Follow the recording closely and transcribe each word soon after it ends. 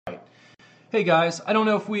Hey guys, I don't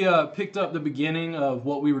know if we picked up the beginning of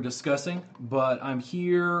what we were discussing, but I'm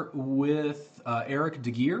here with Eric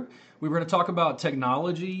DeGeer. We were going to talk about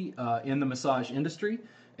technology in the massage industry,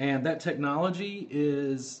 and that technology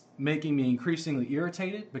is making me increasingly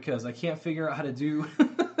irritated because I can't figure out how to do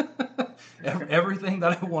everything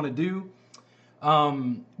that I want to do.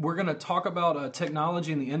 We're going to talk about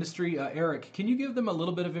technology in the industry. Eric, can you give them a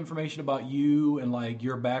little bit of information about you and like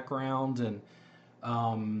your background and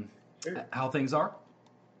um, Sure. how things are?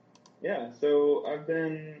 Yeah,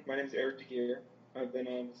 my name's Eric DeGeer. I've been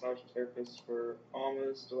a massage therapist for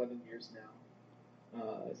almost 11 years now,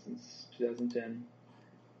 since 2010.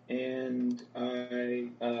 And I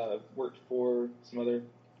worked for some other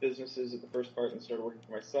businesses at the first part and started working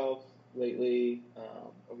for myself. Lately,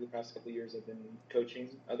 over the past couple of years, I've been coaching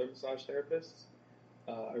other massage therapists.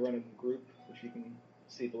 I run a group, which you can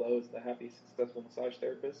see below, is the Happy Successful Massage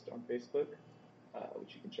Therapist on Facebook,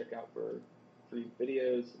 which you can check out for free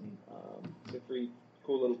videos and it's a free,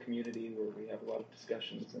 cool little community where we have a lot of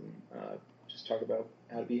discussions and just talk about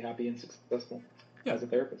how to be happy and successful Yeah, as a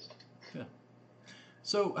therapist. yeah.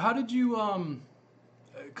 So, how did you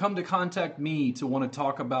come to contact me to want to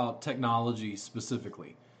talk about technology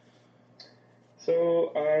specifically?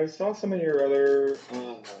 So I saw some of your other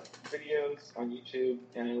videos on YouTube,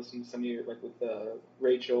 and I listened to some of your like with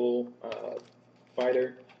Rachel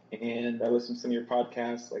Fighter, and I listened to some of your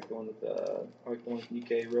podcasts, like the one with I like the one with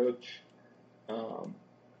UK Roach. Um,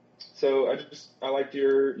 so I liked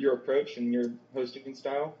your approach and your hosting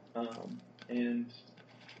style, and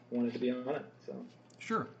wanted to be on it. So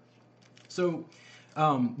Sure. So,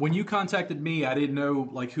 when you contacted me, I didn't know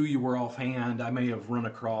like who you were offhand. I may have run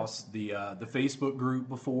across the Facebook group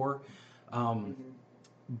before, um, hmm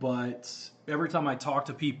but every time I talk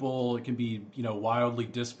to people, it can be wildly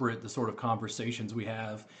disparate the sort of conversations we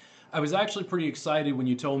have. I was actually pretty excited when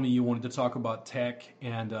you told me you wanted to talk about tech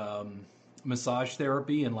and massage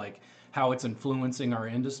therapy and like how it's influencing our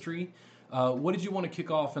industry. What did you want to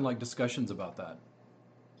kick off in like discussions about that?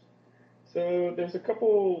 so there's a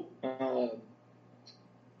couple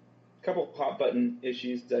hot button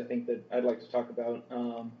issues I think that I'd like to talk about.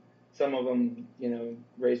 Some of them,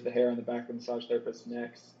 raise the hair on the back of massage therapists'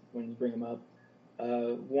 necks when you bring them up.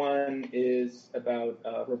 One is about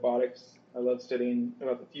robotics. I love studying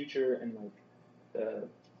about the future and like the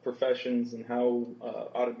professions and how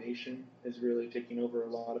automation is really taking over a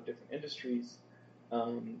lot of different industries.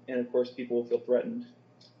 And of course, people will feel threatened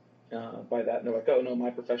by that, and they're like, "Oh no, my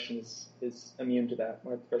profession is immune to that.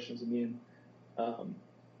 My profession is immune." Um,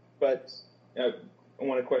 but I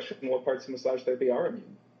want to question what parts of massage therapy are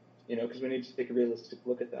immune, because we need to take a realistic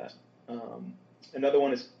look at that. Um, Another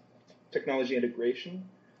one is technology integration.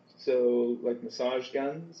 So, like massage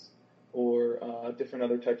guns or different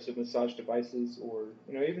other types of massage devices, or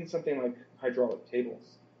even something like hydraulic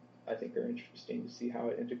tables. I think are interesting to see how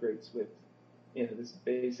it integrates with this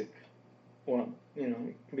basic, well, it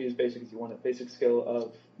can be as basic as you want, a basic skill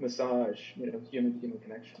of massage, human to human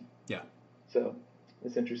connection. Yeah. So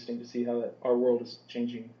it's interesting to see how our world is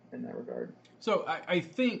changing in that regard. So I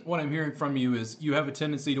think what I'm hearing from you is you have a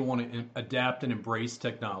tendency to want to adapt and embrace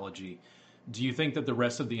technology. Do you think that the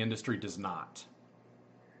rest of the industry does not?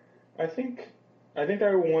 I think I think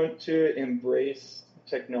I want to embrace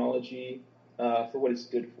technology for what it's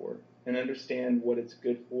good for and understand what it's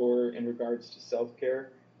good for in regards to self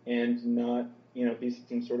care and not be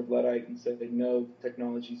some sort of luddite and say no,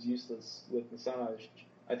 technology is useless with massage.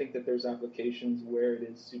 I think that there's applications where it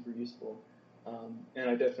is super useful, and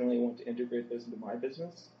I definitely want to integrate those into my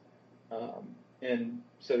business. And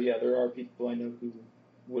so yeah, there are people I know who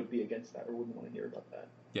would be against that or wouldn't want to hear about that.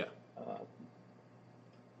 Yeah. Uh,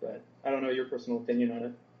 but I don't know your personal opinion on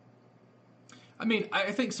it. I mean,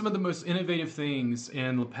 I think some of the most innovative things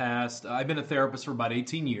in the past, I've been a therapist for about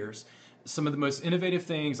 18 years. Some of the most innovative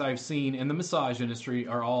things I've seen in the massage industry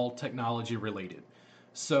are all technology related.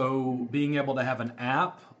 So, Mm-hmm. being able to have an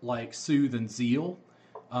app like Soothe and Zeal,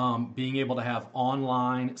 being able to have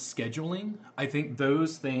online scheduling, I think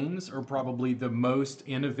those things are probably the most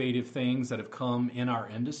innovative things that have come in our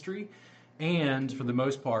industry. And for the Mm-hmm.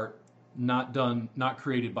 most part, not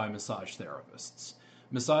created by massage therapists.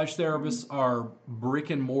 Massage Mm-hmm. therapists are brick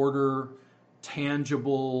and mortar,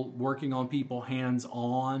 tangible, working on people hands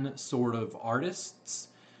on sort of artists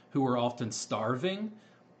who are often starving.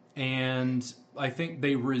 And I think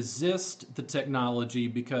they resist the technology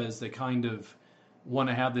because they kind of want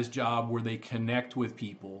to have this job where they connect with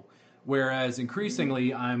people. Whereas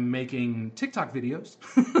increasingly, I'm making TikTok videos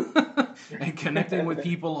and connecting with Mm-hmm.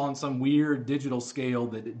 people on some weird digital scale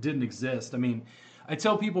that it didn't exist. I mean, I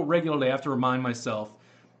tell people regularly, I have to remind myself,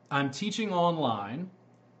 I'm teaching online,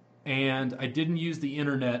 and I didn't use the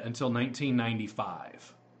internet until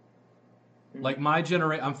 1995. Mm-hmm. Like my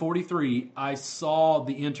generation, I'm 43. I saw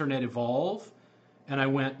the internet evolve, and I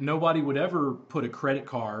went, nobody would ever put a credit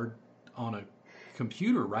card on a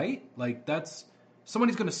computer, right? Like that's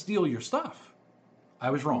somebody's going to steal your stuff. I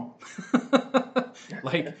was wrong.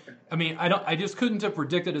 Like, I mean, I just couldn't have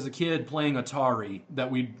predicted as a kid playing Atari that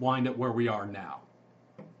we'd wind up where we are now.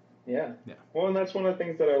 Yeah. Yeah. Well, and that's one of the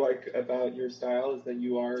things that I like about your style is that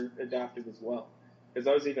you are adaptive as well. Because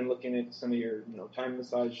I was even looking at some of your, time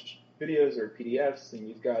massage videos or PDFs, and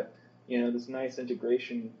you've got, this nice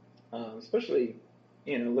integration, especially,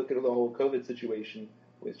 look at the whole COVID situation,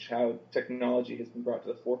 which how technology has been brought to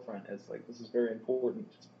the forefront as like this is very important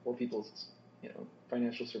for people's,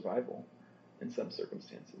 financial survival in some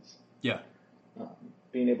circumstances. Yeah.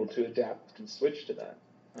 Being able to adapt and switch to that.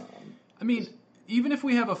 I mean, even if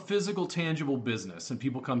we have a physical, tangible business and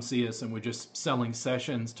people come see us and we're just selling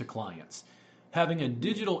sessions to clients, having a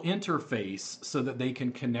digital interface so that they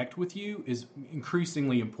can connect with you is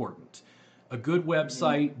increasingly important. A good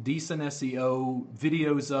website, decent SEO,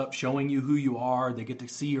 videos up showing you who you are. They get to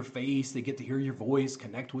see your face. They get to hear your voice,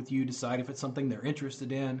 connect with you, decide if it's something they're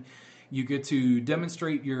interested in. You get to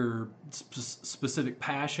demonstrate your specific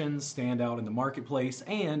passions, stand out in the marketplace,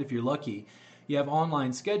 and if you're lucky, you have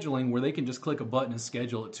online scheduling where they can just click a button and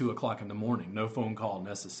schedule at 2 o'clock in the morning. No phone call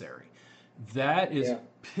necessary. That is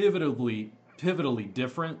pivotally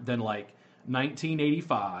different than like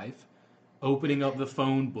 1985, opening up the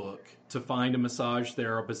phone book to find a massage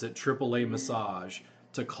therapist at AAA Massage,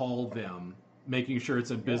 to call them, making sure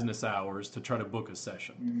it's in business hours to try to book a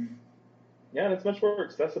session. Mm-hmm. Yeah, and it's much more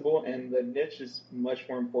accessible, and the niche is much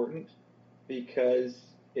more important because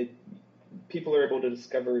people are able to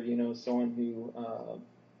discover, someone who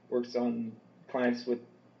works on clients with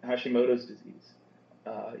Hashimoto's disease.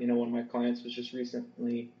 One of my clients was just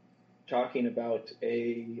recently talking about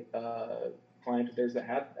a client of theirs that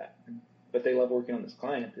had that, but they love working on this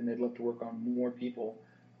client, and they'd love to work on more people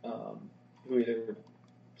who either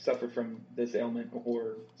suffer from this ailment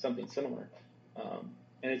or something similar.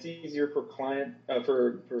 And it's easier for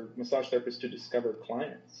for massage therapists to discover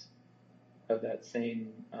clients of that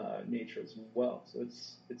same nature as well. So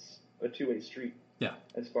it's a two-way street. Yeah.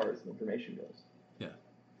 As far as the information goes. Yeah.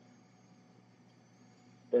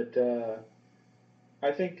 But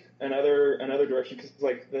I think another direction, because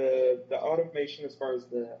like the automation as far as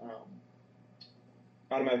the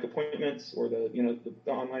automatic appointments or the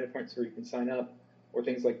online appointments where you can sign up or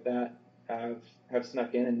things like that have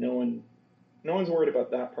snuck in, and no one's worried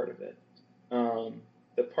about that part of it.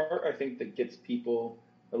 The part I think that gets people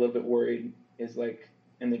a little bit worried is like,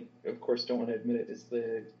 and they of course don't want to admit it, is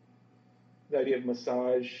the idea of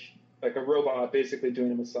massage, like a robot basically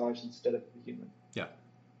doing a massage instead of a human. Yeah.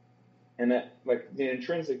 And that, like, the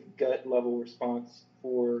intrinsic gut level response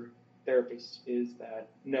for therapists is that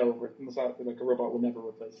no, like a robot will never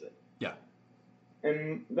replace it. Yeah.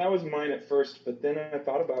 And that was mine at first, but then I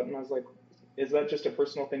thought about it and I was like, is that just a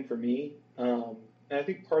personal thing for me? And I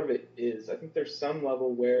think part of it is, I think there's some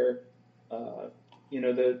level where,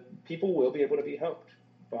 the people will be able to be helped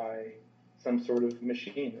by some sort of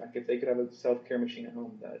machine. Like if they could have a self-care machine at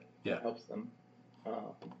home that helps them,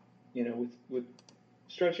 with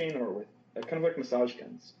stretching or with kind of like massage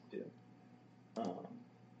guns do.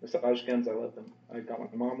 Massage guns, I love them. I got my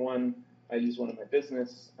mom one. I use one in my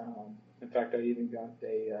business. In fact, I even got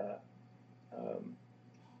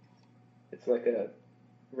it's like a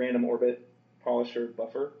random orbit polisher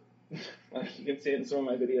buffer. Like you can see it in some of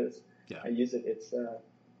my videos. Yeah. I use it. It's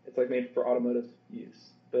like made for automotive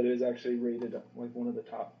use, but it is actually rated like one of the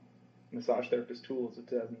top massage therapist tools of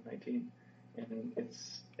 2019. And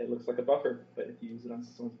it looks like a buffer, but if you use it on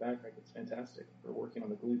someone's back, like it's fantastic for working on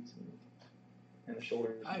the glutes and the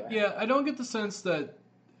shoulders. I don't get the sense that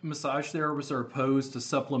massage therapists are opposed to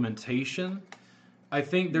supplementation. I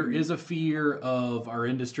think there is a fear of our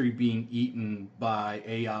industry being eaten by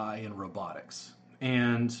AI and robotics.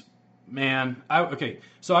 And man,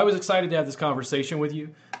 so I was excited to have this conversation with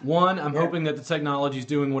you. One, I'm hoping that the technology is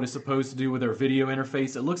doing what it's supposed to do with our video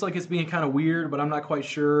interface. It looks like it's being kind of weird, but I'm not quite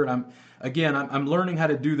sure. And I'm learning how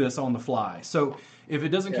to do this on the fly. So if it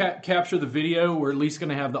doesn't capture the video, we're at least going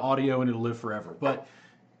to have the audio and it'll live forever. But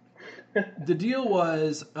the deal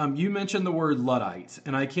was, you mentioned the word Luddite,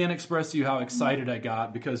 and I can't express to you how excited I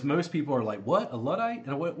got because most people are like, what, a Luddite?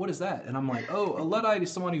 And what is that? And I'm like, oh, a Luddite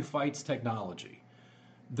is someone who fights technology.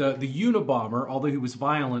 The Unabomber, although he was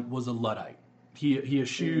violent, was a Luddite. He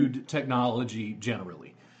eschewed technology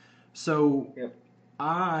generally. So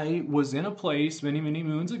I was in a place many, many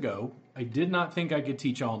moons ago. I did not think I could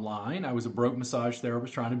teach online. I was a broke massage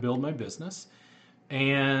therapist trying to build my business.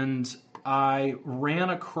 and I ran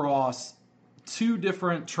across two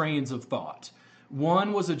different trains of thought.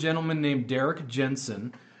 One was a gentleman named Derek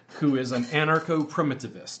Jensen, who is an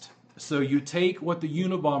anarcho-primitivist. So you take what the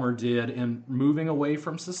Unabomber did in moving away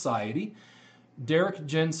from society. Derek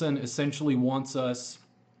Jensen essentially wants us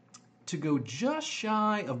to go just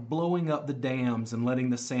shy of blowing up the dams and letting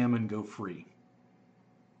the salmon go free.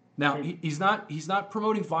 Now, he's not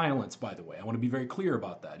promoting violence, by the way. I want to be very clear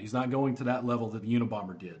about that. He's not going to that level that the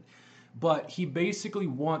Unabomber did. But he basically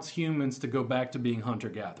wants humans to go back to being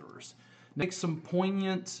hunter-gatherers. Make some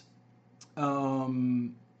poignant,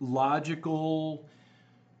 logical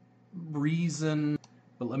reason.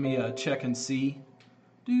 But let me check and see.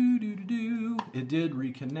 It did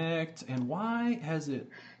reconnect. And why has it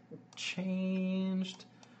changed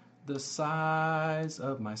the size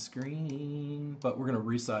of my screen? But we're going to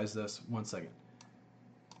resize this. 1 second.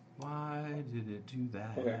 Why did it do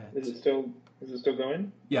that? Okay. Is it still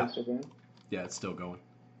going? Yeah. Is it still going? Yeah, it's still going.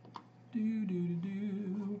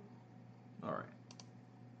 All right.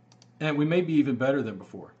 And we may be even better than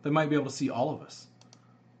before. They might be able to see all of us.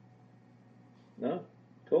 No.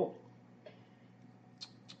 Cool.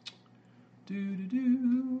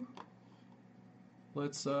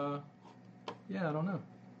 Let's yeah, I don't know.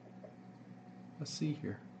 Let's see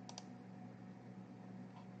here.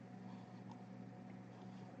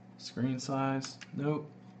 Screen size. Nope.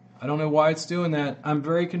 I don't know why it's doing that. I'm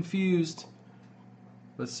very confused.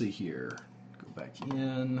 Let's see here. Go back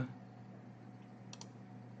in.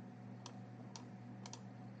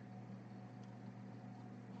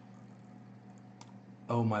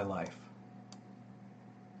 Oh, my life.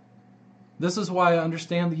 This is why I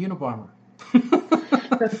understand the Unabomber.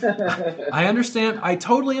 I understand. I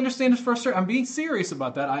totally understand his frustration. I'm being serious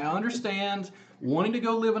about that. I understand wanting to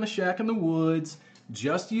go live in a shack in the woods,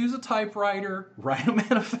 just use a typewriter, write a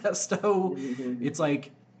manifesto. It's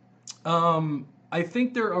like, I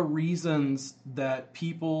think there are reasons that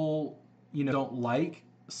people, don't like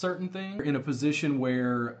certain things in a position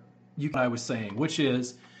where I was saying, which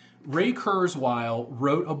is Ray Kurzweil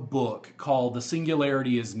wrote a book called The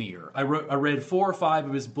Singularity is Near. I read 4 or 5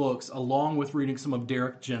 of his books along with reading some of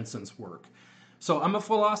Derek Jensen's work. So I'm a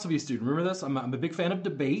philosophy student. Remember this? I'm a big fan of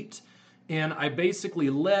debate. And I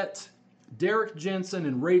basically let Derek Jensen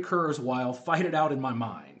and Ray Kurzweil fight it out in my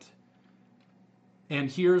mind.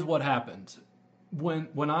 And here's what happened.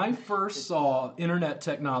 When I first saw internet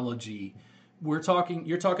technology, you're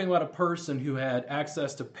talking about a person who had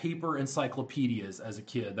access to paper encyclopedias as a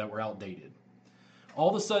kid that were outdated. All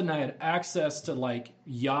of a sudden, I had access to like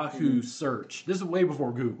Yahoo search. This is way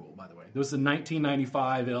before Google, by the way. This was in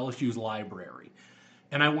 1995 at LSU's library.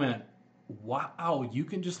 And I went, wow, you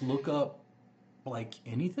can just look up like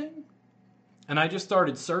anything? And I just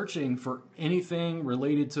started searching for anything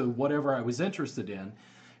related to whatever I was interested in.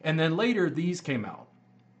 And then later, these came out.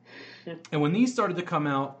 And when these started to come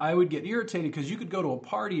out, I would get irritated because you could go to a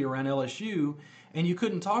party around LSU and you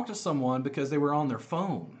couldn't talk to someone because they were on their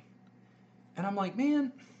phone. And I'm like,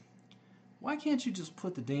 man, why can't you just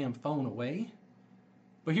put the damn phone away?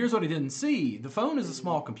 But here's what I didn't see. The phone is a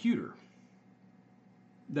small computer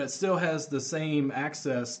that still has the same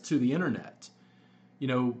access to the internet.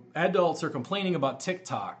 Adults are complaining about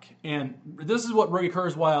TikTok. And this is what Ray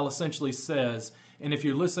Kurzweil essentially says. And if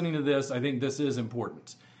you're listening to this, I think this is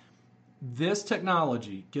important. This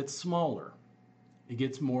technology gets smaller. It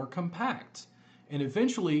gets more compact. And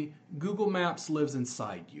eventually, Google Maps lives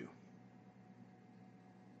inside you.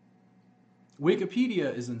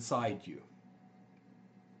 Wikipedia is inside you.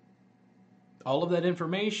 All of that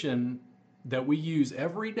information that we use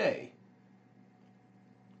every day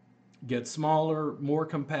gets smaller, more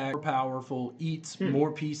compact, more powerful, eats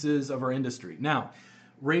more pieces of our industry. Now,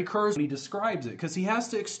 Ray Kurzweil describes it because he has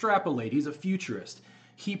to extrapolate. He's a futurist.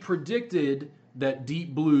 He predicted that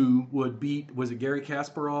Deep Blue would beat, was it Gary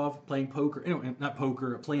Kasparov playing poker? Not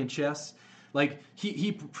poker, playing chess. Like,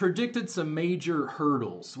 he predicted some major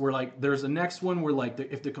hurdles where, like, there's a next one where, like,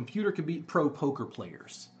 if the computer can beat pro poker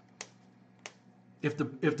players. If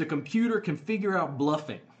the computer can figure out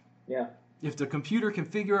bluffing. Yeah. If the computer can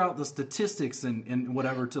figure out the statistics and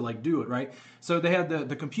whatever to, like, do it, right? So they had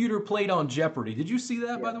the computer played on Jeopardy. Did you see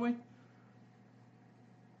that, by the way?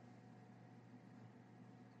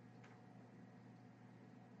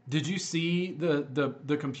 Did you see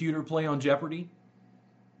the computer play on Jeopardy?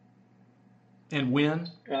 And win?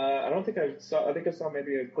 I don't think I saw. I think I saw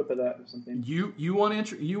maybe a clip of that or something. You want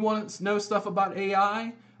to know stuff about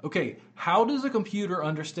AI? Okay, how does a computer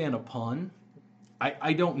understand a pun?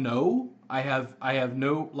 I don't know. I have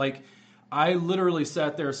no, like, I literally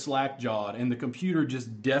sat there slack-jawed and the computer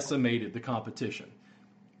just decimated the competition.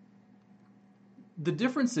 The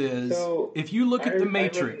difference is, So if you look at The I read an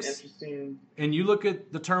Matrix interesting. and you look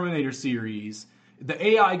at the Terminator series, the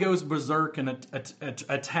AI goes berserk and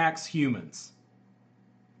attacks humans,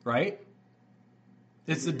 right?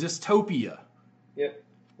 It's a dystopia. Yep.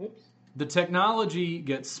 Whoops. The technology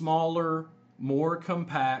gets smaller, more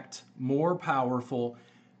compact, more powerful,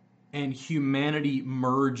 and humanity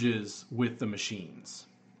merges with the machines.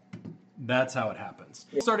 That's how it happens.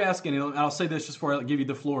 Start asking, and I'll say this just before I give you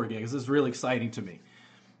the floor again, because this is really exciting to me.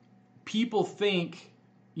 People think,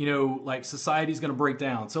 like society's going to break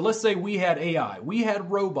down. So let's say we had AI. We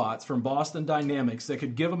had robots from Boston Dynamics that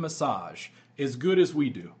could give a massage as good as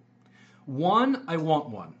we do. One, I want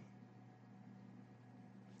one.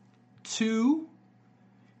 Two,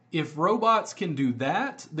 if robots can do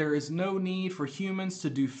that, there is no need for humans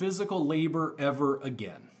to do physical labor ever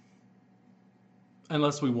again.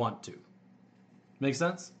 Unless we want to. Make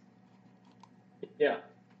sense? Yeah.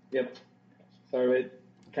 Yep. Sorry, it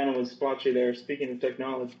kind of was splotchy there. Speaking of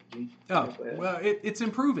technology. Oh, well, it's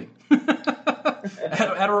improving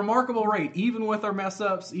at a remarkable rate, even with our mess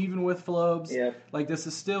ups, even with flubs. Yep. Like, this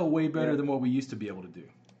is still way better than what we used to be able to do.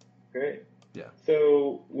 Great. Yeah.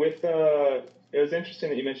 So it was interesting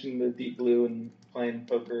that you mentioned the Deep Blue and playing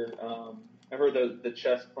poker. I heard the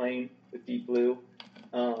chess playing with Deep Blue.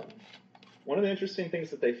 One of the interesting things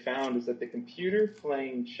that they found is that the computer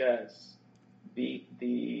playing chess beat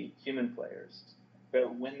the human players.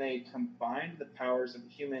 But when they combined the powers of a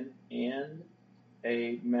human and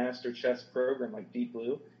a master chess program like Deep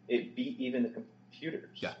Blue, it beat even the computers.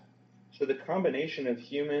 Yeah. So the combination of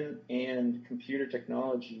human and computer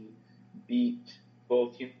technology beat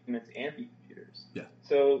both humans and beat computers. Yeah.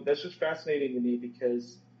 So that's just fascinating to me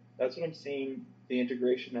because that's what I'm seeing the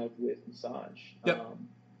integration of with massage. Yep.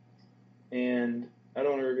 And I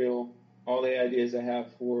don't want to reveal all the ideas I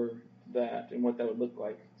have for that and what that would look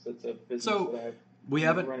like. So it's a business that I've we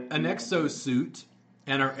have an exosuit,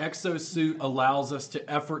 and our exosuit allows us to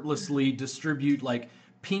effortlessly distribute like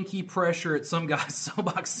pinky pressure at some guy's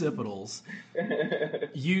suboccipitals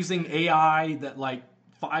using AI that like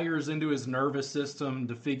fires into his nervous system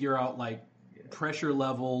to figure out like pressure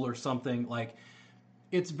level or something. Like,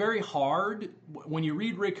 it's very hard. When you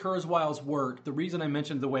read Rick Kurzweil's work, the reason I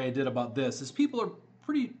mentioned the way I did about this is people are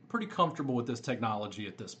pretty comfortable with this technology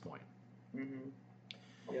at this point. Mm-hmm.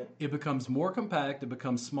 Yep. It becomes more compact, it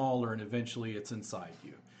becomes smaller, and eventually it's inside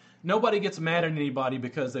you. Nobody gets mad at anybody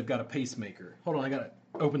because they've got a pacemaker. Hold on, I got to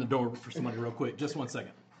open the door for somebody real quick. Just 1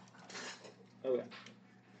 second. Okay.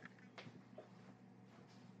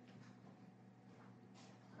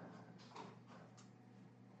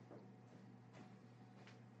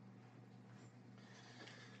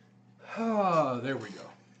 There we go.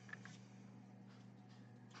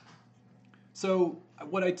 So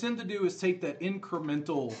what I tend to do is take that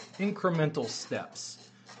incremental steps.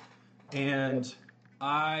 And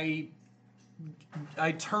I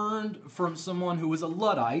turned from someone who was a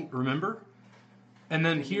Luddite, remember? And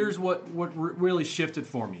then here's what really shifted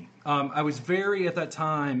for me. I was very, at that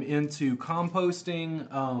time, into composting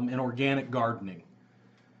and organic gardening.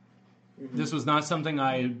 Mm-hmm. This was not something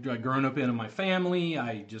I had grown up in my family.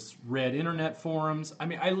 I just read internet forums. I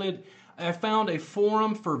mean, I found a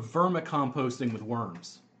forum for vermicomposting with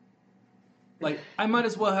worms. Like, I might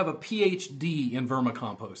as well have a PhD in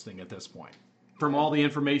vermicomposting at this point from all the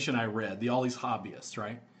information I read, all these hobbyists,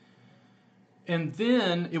 right? And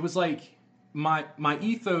then it was like my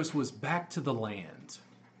ethos was back to the land.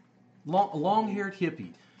 Long-haired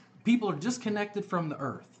hippie. People are disconnected from the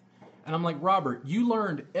earth. And I'm like, Robert, you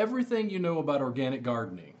learned everything you know about organic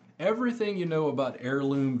gardening, everything you know about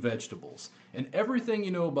heirloom vegetables, and everything you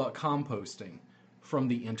know about composting from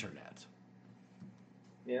the internet.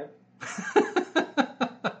 Yeah.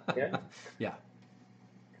 Yeah. Yeah.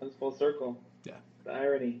 Comes full circle. Yeah. The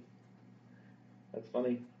irony. That's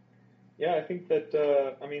funny. Yeah, I think that,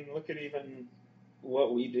 look at even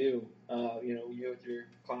what we do. You with your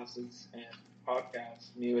classes and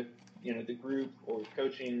podcasts, me with, the group or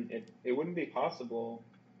coaching, it wouldn't be possible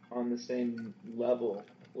on the same level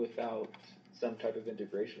without some type of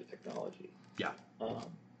integration with technology. Yeah.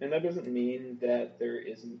 And that doesn't mean that there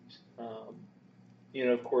isn't,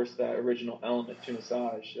 of course, that original element to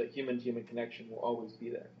massage, that human-to-human connection will always be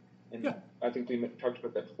there. And I think we talked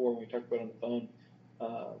about that before when we talked about it on the phone,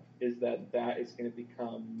 is that is going to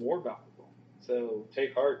become more valuable. So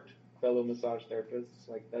take heart, fellow massage therapists.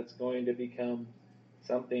 Like, that's going to become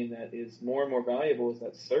something that is more and more valuable, is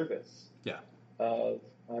that service of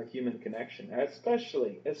human connection.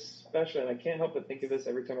 Especially, and I can't help but think of this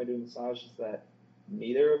every time I do a massage, is that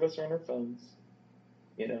neither of us are on our phones.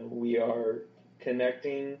 We are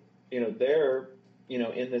connecting, they're,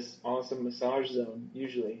 in this awesome massage zone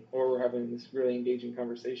usually, or we're having this really engaging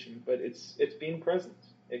conversation. But it's being present.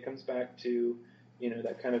 It comes back to,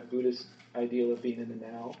 that kind of Buddhist ideal of being in the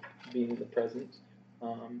now, being in the present,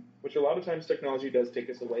 which a lot of times technology does take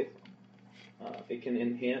us away from. It can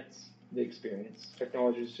enhance the experience.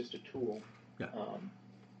 Technology is just a tool. Yeah.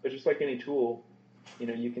 But just like any tool,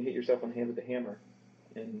 you can hit yourself on the hand with a hammer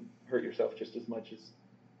and hurt yourself just as much as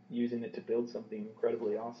using it to build something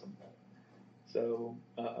incredibly awesome. So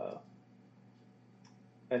I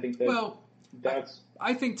think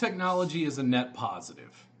I think technology is a net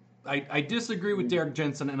positive. I disagree with Derek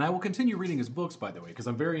Jensen, and I will continue reading his books, by the way, because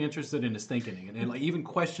I'm very interested in his thinking and like even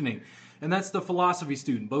questioning. And that's the philosophy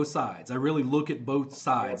student, both sides. I really look at both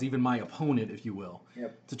sides, even my opponent, if you will,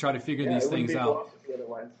 to try to figure these things out.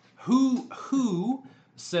 Who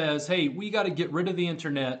says, hey, we got to get rid of the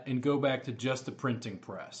internet and go back to just the printing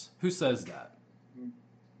press? Who says that?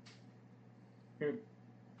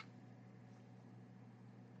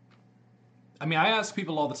 I mean, I ask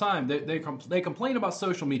people all the time. They complain about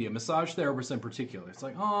social media, massage therapists in particular. It's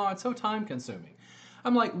like, oh, it's so time consuming.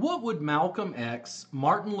 I'm like, what would Malcolm X,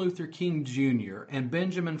 Martin Luther King Jr., and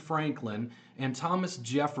Benjamin Franklin and Thomas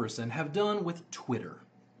Jefferson have done with Twitter?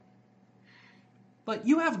 Like,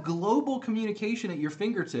 you have global communication at your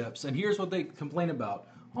fingertips, and here's what they complain about.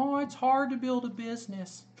 Oh, it's hard to build a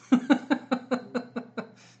business.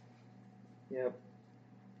 Yep.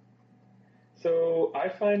 So I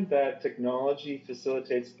find that technology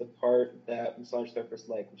facilitates the part that massage therapists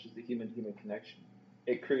like, which is the human-to-human connection.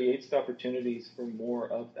 It creates the opportunities for more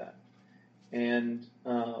of that. And,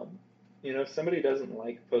 if somebody doesn't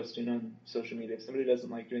like posting on social media, if somebody doesn't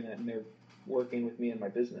like doing that and they're working with me in my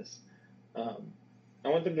business, I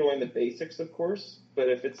want them to learn the basics, of course, but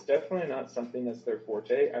if it's definitely not something that's their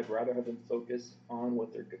forte, I'd rather have them focus on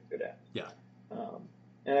what they're good at. Yeah.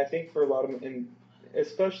 And I think for a lot of them,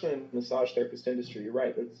 especially in the massage therapist industry, you're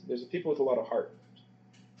right. There's people with a lot of heart,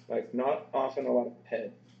 like not often a lot of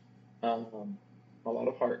head, a lot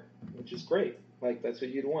of heart, which is great. Like that's what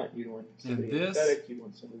you'd want. You'd want somebody empathetic. You'd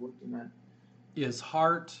want somebody working that. Is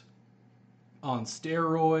heart on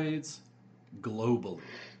steroids globally?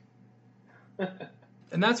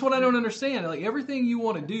 And that's what I don't understand. Like everything you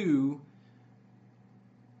want to do,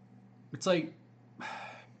 it's like,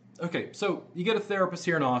 okay, so you get a therapist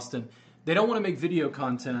here in Austin. They don't want to make video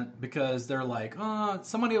content because they're like,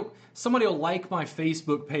 somebody will like my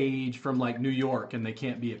Facebook page from like New York and they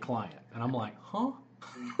can't be a client. And I'm like, huh?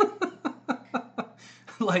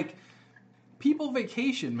 Like, people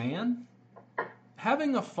vacation, man.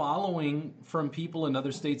 Having a following from people in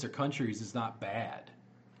other states or countries is not bad.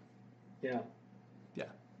 Yeah. Yeah.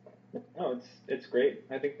 No, it's great.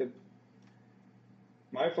 I think that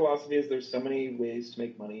my philosophy is there's so many ways to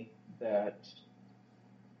make money that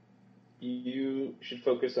you should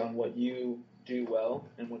focus on what you do well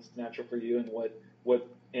and what's natural for you and what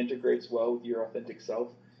integrates well with your authentic self.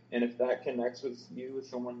 And if that connects with you with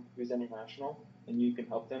someone who's international and you can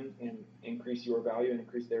help them and increase your value and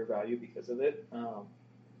increase their value because of it,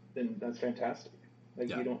 then that's fantastic.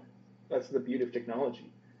 Like that's the beauty of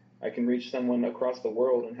technology. I can reach someone across the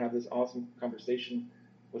world and have this awesome conversation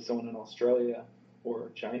with someone in Australia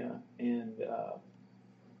or China and,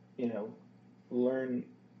 learn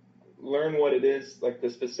what it is. Like the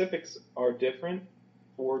specifics are different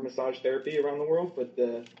for massage therapy around the world, but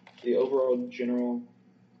the overall general,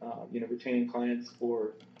 retaining clients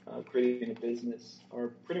or creating a business are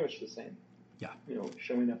pretty much the same. Yeah.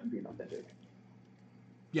 Showing up and being authentic.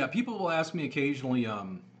 Yeah, people will ask me occasionally,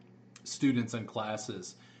 students in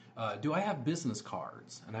classes, do I have business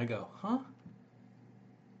cards? And I go, huh?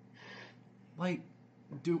 Like,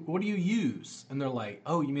 what do you use? And they're like,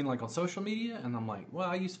 oh, you mean like on social media? And I'm like, well,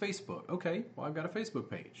 I use Facebook. Okay, well, I've got a Facebook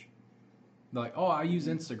page. They're like, oh, I use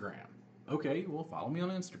Instagram. Okay, well, follow me on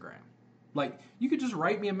Instagram. Like, you could just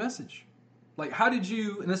write me a message. Like, how did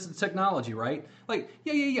you, and this is technology, right? Like,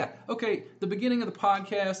 yeah. Okay, the beginning of the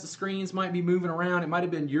podcast, the screens might be moving around. It might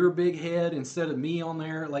have been your big head instead of me on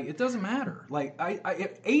there. Like, it doesn't matter. Like,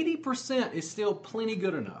 80% is still plenty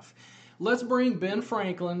good enough. Let's bring Ben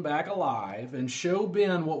Franklin back alive and show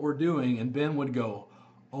Ben what we're doing, and Ben would go,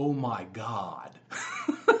 oh my God.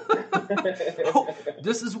 Oh,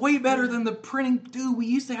 this is way better than the printing. Dude, we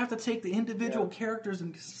used to have to take the individual characters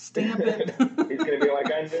and stamp it. He's going to be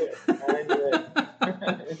like, I knew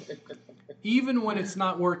it. Even when it's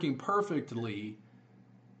not working perfectly,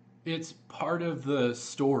 it's part of the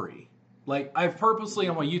story. Like, I've purposely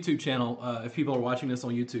on my YouTube channel, if people are watching this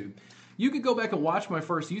on YouTube, you could go back and watch my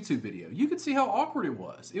first YouTube video. You could see how awkward it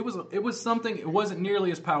was. It was something, it wasn't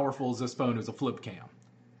nearly as powerful as this phone. It was a flip cam.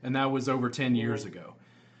 And that was over 10 years ago.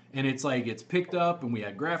 And it's like it's picked up, and we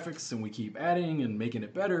add graphics, and we keep adding and making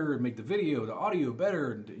it better, and make the video, the audio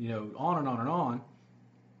better, and on and on and on.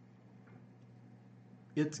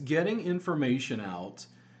 It's getting information out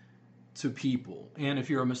to people. And if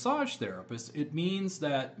you're a massage therapist, it means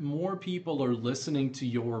that more people are listening to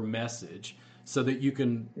your message so that you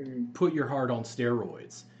can put your heart on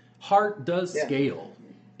steroids. Heart does scale.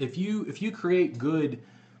 If you create good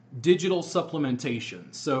digital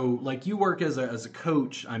supplementation, so like you work as a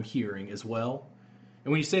coach, I'm hearing as well.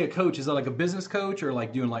 And when you say a coach, is that like a business coach or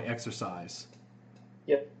like doing like exercise?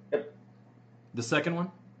 Yep. The second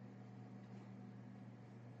one?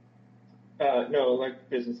 No, like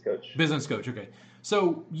business coach. Business coach, okay.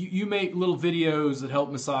 So you make little videos that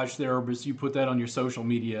help massage therapists. You put that on your social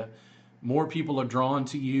media. More people are drawn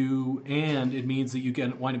to you, and it means that you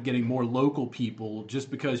can wind up getting more local people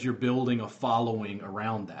just because you're building a following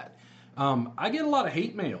around that. I get a lot of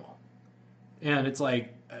hate mail, and it's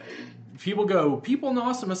like people in the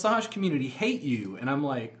Austin massage community hate you, and I'm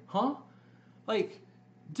like, huh? Like,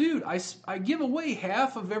 dude, I give away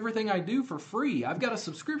half of everything I do for free. I've got a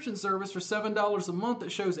subscription service for $7 a month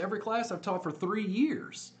that shows every class I've taught for 3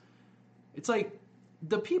 years. It's like,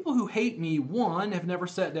 the people who hate me, one, have never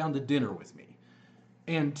sat down to dinner with me.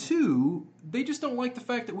 And two, they just don't like the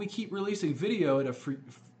fact that we keep releasing video at a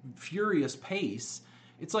furious pace.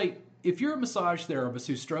 It's like, if you're a massage therapist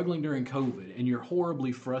who's struggling during COVID and you're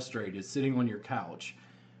horribly frustrated sitting on your couch,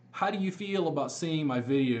 how do you feel about seeing my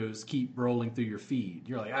videos keep rolling through your feed?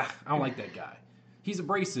 You're like, I don't like that guy. He's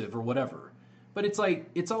abrasive or whatever. But it's like,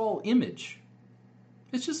 it's all image.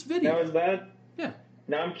 It's just video. Now is that... Yeah.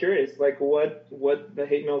 Now I'm curious, like what the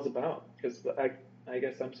hate mail is about, because I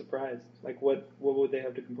guess I'm surprised. Like what would they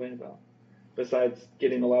have to complain about besides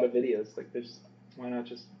getting a lot of videos? Like why not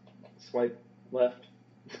just swipe left?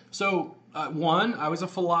 So one, I was a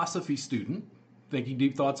philosophy student, thinking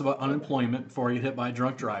deep thoughts about unemployment before I get hit by a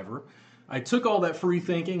drunk driver. I took all that free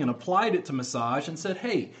thinking and applied it to massage and said,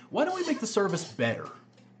 hey, why don't we make the service better?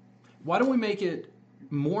 Why don't we make it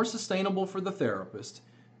more sustainable for the therapist,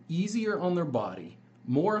 easier on their body,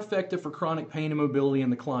 more effective for chronic pain and mobility in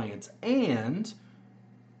the clients, and,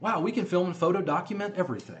 wow, we can film and photo document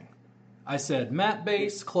everything. I said, mat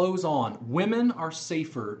base, clothes on. Women are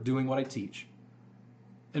safer doing what I teach.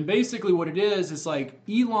 And basically what it is like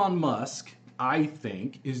Elon Musk, I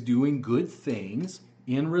think, is doing good things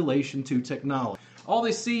in relation to technology. All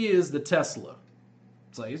they see is the Tesla.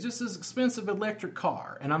 It's like, it's just this expensive electric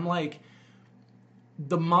car. And I'm like,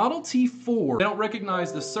 the Model T4, they don't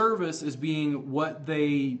recognize the service as being what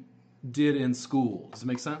they did in school. Does it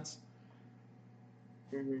make sense?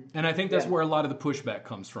 Mm-hmm. And I think that's where a lot of the pushback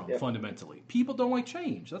comes from, fundamentally. People don't like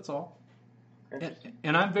change, that's all.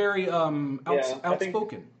 And I'm very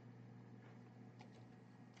outspoken.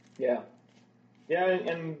 Yeah,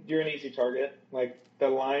 and you're an easy target. Like, the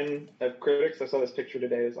line of critics, I saw this picture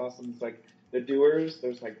today, it was awesome. It's like, the doers,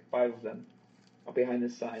 there's like 5 of them behind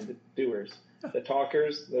this sign, the doers. The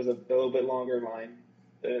talkers, there's a little bit longer line.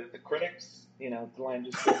 The critics, the line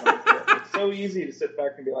just goes on. It's so easy to sit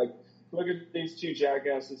back and be like, look at these 2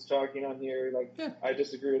 jackasses talking on here. Like, I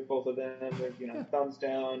disagree with both of them. They're, thumbs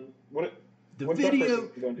down. The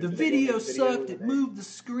video sucked. It moved the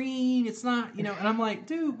screen. It's not, and I'm like,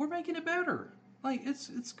 dude, we're making it better. Like,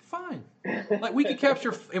 it's fine. Like, we could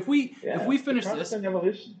capture if we finish this.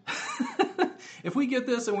 Evolution. If we get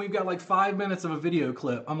this and we've got like 5 minutes of a video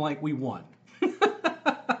clip, I'm like, we won.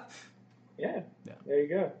 Yeah. There you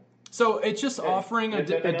go. So it's just offering a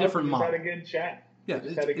different model. Had a good chat. Yeah,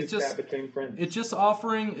 it's just chat between friends. It's just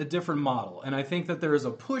offering a different model, and I think that there is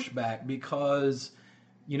a pushback because,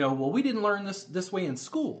 well, we didn't learn this way in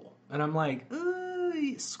school, and I'm like,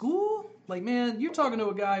 school? Like, man, you're talking to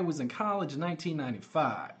a guy who was in college in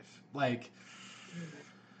 1995. Like,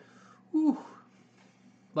 whew.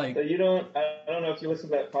 Like, so I don't know if you listen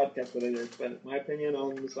to that podcast that I did, but my opinion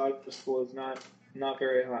on massage school is not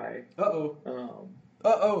very high.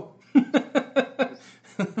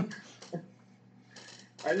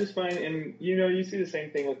 I just find, and you see the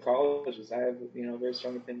same thing with colleges. I have a very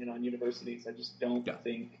strong opinion on universities. I just don't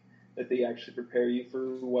think that they actually prepare you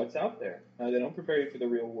for what's out there. They don't prepare you for the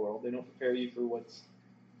real world. They don't prepare you for what's,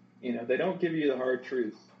 they don't give you the hard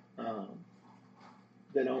truth.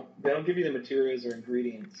 They don't give you the materials or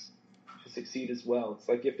ingredients to succeed as well. It's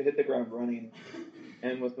like you have to hit the ground running.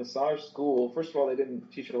 And with massage school, first of all, they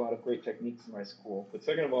didn't teach a lot of great techniques in my school. But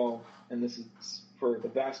second of all, and this is for the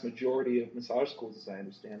vast majority of massage schools, as I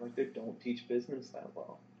understand, like, they don't teach business that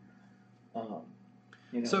well.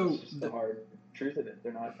 So it's just the hard truth of it.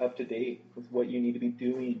 They're not up to date with what you need to be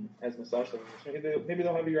doing as massage therapists. Maybe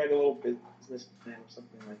they'll have you write a little business plan or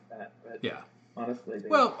something like that. But honestly.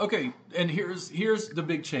 Well, okay, and here's the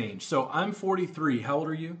big change. So I'm 43. How old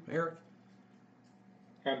are you, Eric?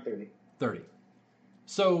 I'm 30. 30.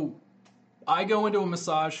 So I go into a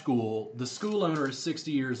massage school. The school owner is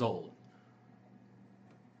 60 years old,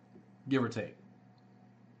 give or take.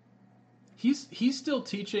 He's still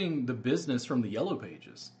teaching the business from the yellow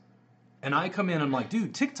pages. And I come in and I'm like,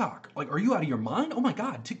 dude, TikTok, like, are you out of your mind? Oh my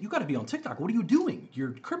God, you got to be on TikTok. What are you doing?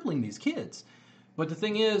 You're crippling these kids. But the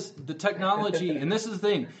thing is, the technology, and this is the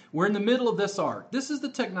thing, we're in the middle of this arc. This is the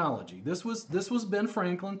technology. This was Ben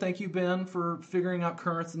Franklin. Thank you, Ben, for figuring out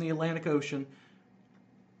currents in the Atlantic Ocean.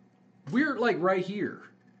 We're like right here.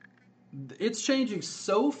 It's changing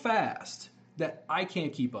so fast that I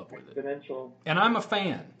can't keep up with it. Exponential. And I'm a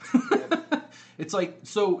fan. It's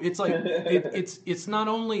not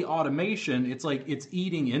only automation, it's like it's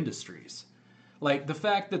eating industries. Like the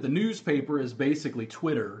fact that the newspaper is basically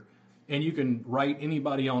Twitter and you can write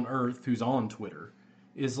anybody on earth who's on Twitter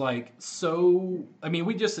is like so, I mean,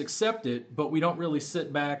 we just accept it, but we don't really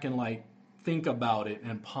sit back and like think about it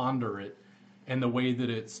and ponder it and the way that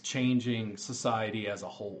it's changing society as a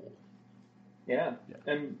whole. Yeah.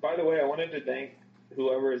 And by the way, I wanted to thank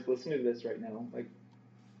whoever is listening to this right now. Like,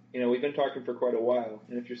 we've been talking for quite a while,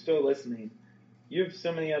 and if you're still listening, you have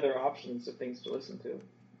so many other options of things to listen to.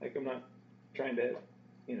 Like, I'm not trying to,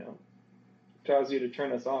 cause you to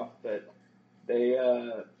turn us off, but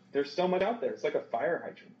there's so much out there. It's like a fire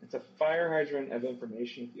hydrant. It's a fire hydrant of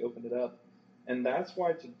information if you open it up. And that's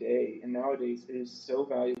why today and nowadays it is so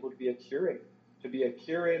valuable to be a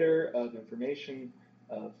curator of information,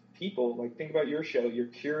 of people. Like, think about your show. You're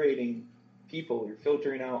curating people. You're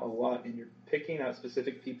filtering out a lot, and you're picking out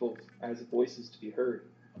specific people as voices to be heard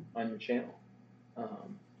on your channel.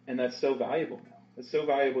 And that's so valuable now. It's so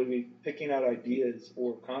valuable to be picking out ideas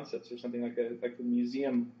or concepts or something like the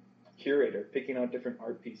museum curator, picking out different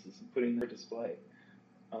art pieces and putting them on display.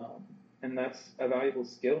 And that's a valuable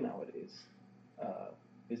skill nowadays,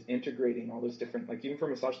 is integrating all those different, like even for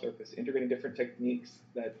massage therapists, integrating different techniques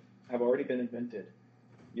that have already been invented.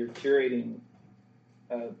 You're curating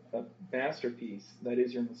a masterpiece that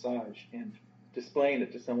is your massage and displaying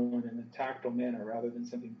it to someone in a tactile manner rather than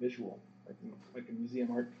something visual, like a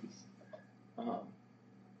museum art piece.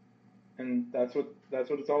 And that's what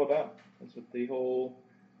it's all about. That's what the whole,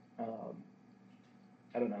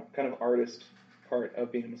 kind of artist part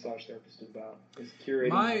of being a massage therapist is about, is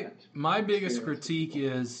curating my biggest critique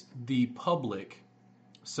is the public.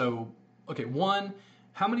 So, okay, one,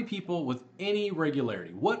 how many people with any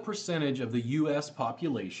regularity, what percentage of the U.S.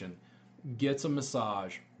 population gets a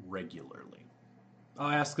massage regularly?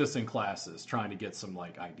 I ask this in classes, trying to get some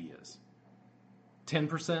like ideas.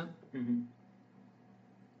 10%? Mm-hmm.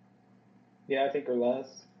 Yeah, I think, or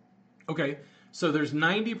less. Okay, so there's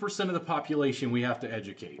 90% of the population we have to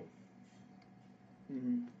educate.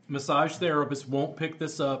 Mm-hmm. Massage therapists won't pick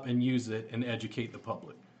this up and use it and educate the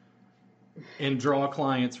public and draw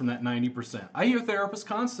clients from that 90%. I hear therapists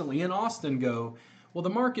constantly in Austin go, well, the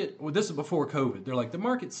market, this is before COVID, they're like, the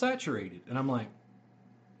market's saturated. And I'm like,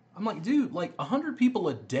 dude, like 100 people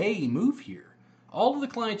a day move here. All of the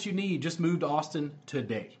clients you need just moved to Austin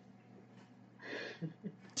today.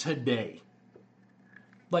 Today.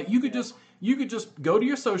 Like you could just go to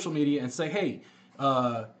your social media and say, hey,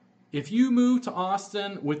 if you move to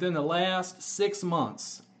Austin within the last 6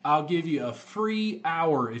 months, I'll give you a free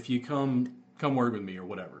hour if you come work with me or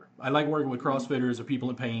whatever. I like working with CrossFitters or people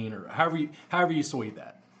in pain or however you sway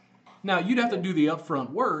that. Now, you'd have to do the upfront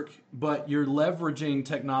work, but you're leveraging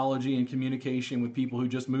technology and communication with people who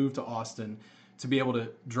just moved to Austin to be able to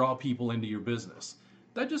draw people into your business.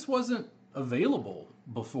 That just wasn't available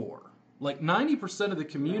before. Like 90% of the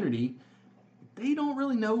community, they don't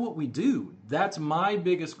really know what we do. That's my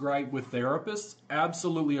biggest gripe with therapists,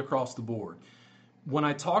 absolutely across the board. When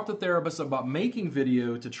I talk to therapists about making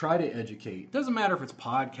video to try to educate, doesn't matter if it's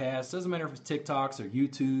podcasts, doesn't matter if it's TikToks or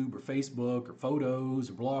YouTube or Facebook or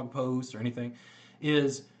photos or blog posts or anything,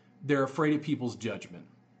 is they're afraid of people's judgment.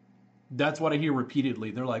 That's what I hear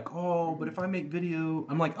repeatedly. They're like, oh, but if I make video,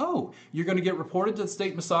 I'm like, oh, you're going to get reported to the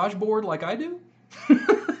state massage board like I do?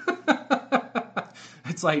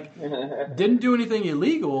 It's like, didn't do anything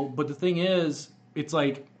illegal, but the thing is, it's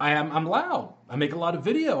like, I'm loud. I make a lot of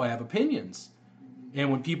video. I have opinions. And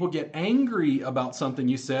when people get angry about something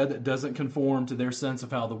you said that doesn't conform to their sense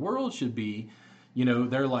of how the world should be,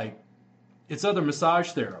 they're like, it's other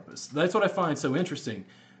massage therapists. That's what I find so interesting.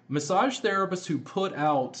 Massage therapists who put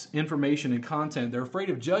out information and content, they're afraid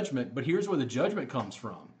of judgment, but here's where the judgment comes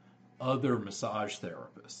from. Other massage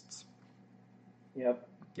therapists. Yep.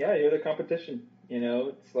 Yeah, you're the competition.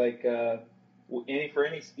 It's like for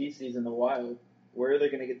any species in the wild, where are they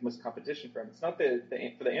going to get the most competition from? It's not for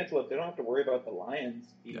the antelope, they don't have to worry about the lions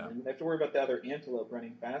eating them. They have to worry about the other antelope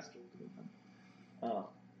running faster than them.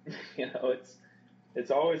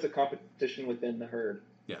 It's always a competition within the herd.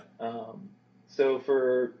 Yeah. But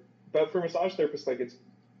for massage therapists, like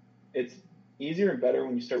it's easier and better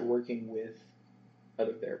when you start working with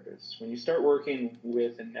other therapists. When you start working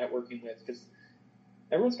with and networking with, because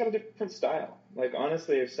everyone's got a different style. Like,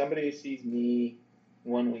 honestly, if somebody sees me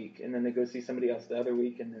one week and then they go see somebody else the other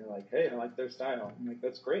week and they're like, hey, I like their style, I'm like,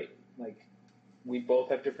 that's great. Like, we both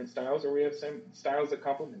have different styles, or we have some styles that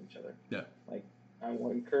complement each other. Yeah. Like, I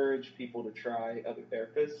will encourage people to try other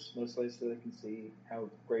therapists, mostly so they can see how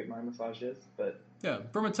great my massage is. But yeah,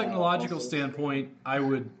 from a technological standpoint, I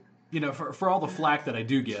would, for all the flack that I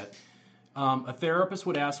do get, a therapist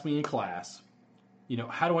would ask me in class,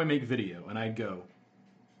 how do I make video? And I'd go,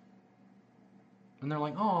 and they're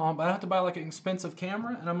like, oh, but I have to buy like an expensive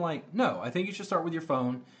camera? And I'm like, no, I think you should start with your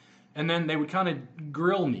phone. And then they would kind of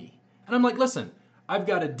grill me. And I'm like, listen, I've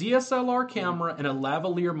got a DSLR camera and a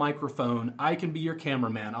lavalier microphone. I can be your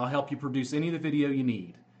cameraman. I'll help you produce any of the video you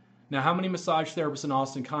need. Now, how many massage therapists in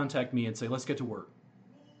Austin contact me and say, let's get to work?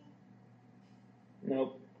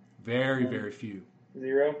 Nope. Very, very few.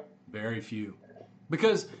 Zero? Very few.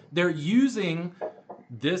 Because they're using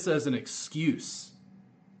this as an excuse.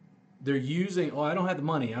 They're using, I don't have the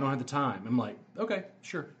money, I don't have the time. I'm like, okay,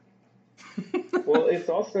 sure. Well, it's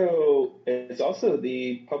also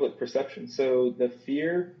the public perception. So the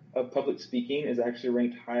fear of public speaking is actually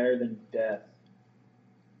ranked higher than death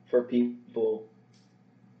for people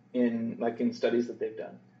in studies that they've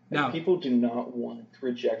done. Now, people do not want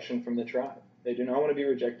rejection from the tribe. They do not want to be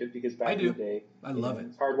rejected because back in the day, I love it.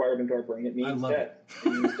 It's hardwired into our brain. It means death.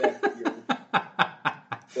 It means death.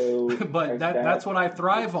 But that's what I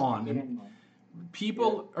thrive on. And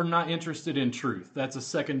people are not interested in truth. That's a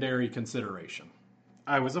secondary consideration.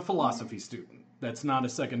 I was a philosophy student. That's not a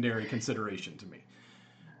secondary consideration to me.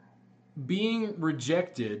 Being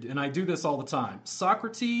rejected, and I do this all the time,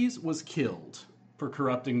 Socrates was killed for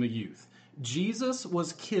corrupting the youth. Jesus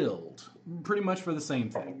was killed pretty much for the same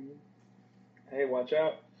thing. Hey, watch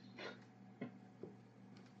out.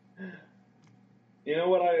 You know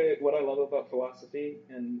what I love about philosophy?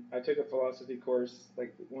 And I took a philosophy course,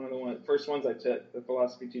 like one of the first ones I took, the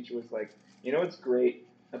philosophy teacher was like, what's great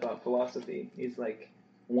about philosophy? He's like,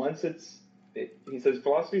 he says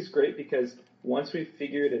philosophy is great because once we've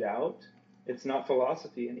figured it out, it's not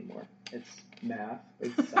philosophy anymore. It's math,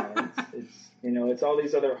 it's science, it's all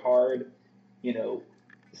these other hard,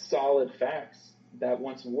 solid facts that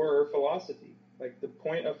once were philosophy. Like, the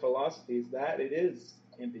point of philosophy is that it is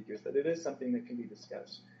ambiguous, that it is something that can be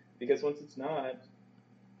discussed. Because once it's not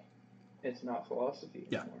philosophy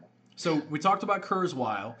anymore. Yeah. So we talked about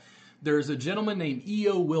Kurzweil. There's a gentleman named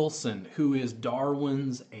E.O. Wilson who is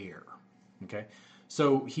Darwin's heir. Okay.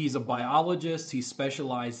 So he's a biologist. He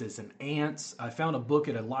specializes in ants. I found a book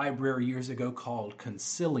at a library years ago called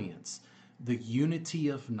Consilience, The Unity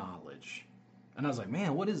of Knowledge. And I was like,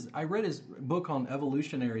 man, I read his book on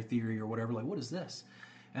evolutionary theory or whatever. Like, what is this?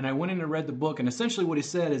 And I went in and read the book, and essentially what he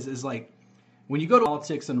said is like, when you go to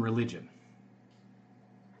politics and religion,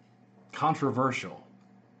 controversial,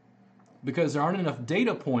 because there aren't enough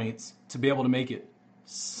data points to be able to make it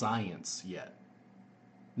science yet.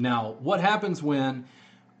 Now, what happens when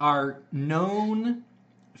our known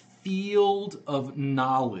field of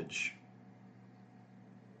knowledge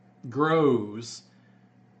grows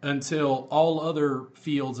until all other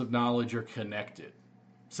fields of knowledge are connected?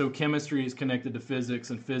 So chemistry is connected to physics,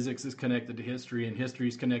 and physics is connected to history, and history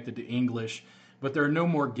is connected to English, but there are no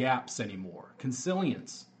more gaps anymore.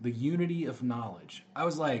 Consilience, the unity of knowledge. I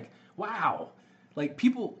was like, wow. Like,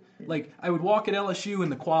 people, like, I would walk at LSU in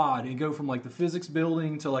the quad and go from like the physics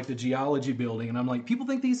building to like the geology building, and I'm like, people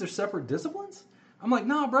think these are separate disciplines? I'm like,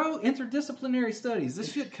 nah, bro, interdisciplinary studies. This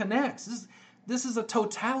shit connects. This is a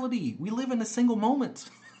totality. We live in a single moment.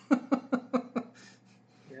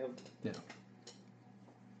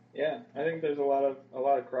 Yeah, I think there's a lot of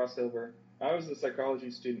crossover. I was a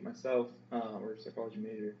psychology student myself, or a psychology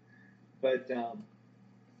major, but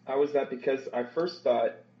I was that because I first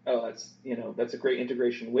thought, that's a great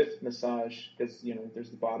integration with massage, because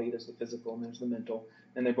there's the body, there's the physical, and there's the mental,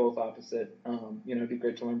 and they're both opposite. It'd be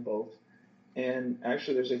great to learn both. And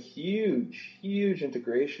actually, there's a huge, huge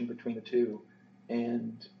integration between the two,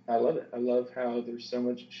 and I love it. I love how there's so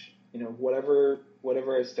much, whatever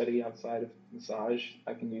I study outside of massage,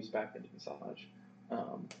 I can use back into massage.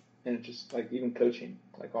 And it's just like, even coaching,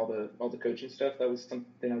 like all the coaching stuff, that was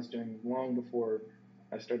something I was doing long before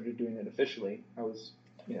I started doing it officially. I was,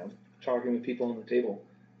 talking with people on the table,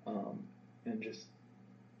 and just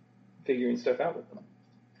figuring stuff out with them.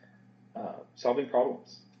 Solving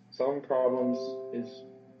problems. Solving problems is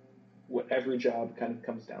what every job kind of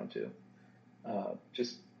comes down to.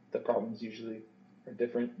 Just the problems usually are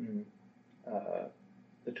different, and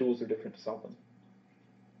the tools are different to solve them.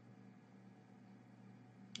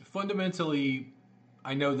 Fundamentally,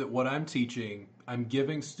 I know that what I'm teaching, I'm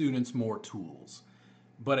giving students more tools.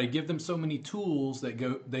 But I give them so many tools that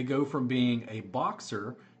they go from being a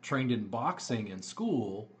boxer trained in boxing in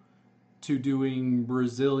school to doing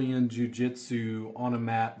Brazilian jiu-jitsu on a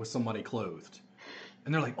mat with somebody clothed.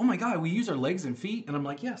 And they're like, "Oh my God, we use our legs and feet?" And I'm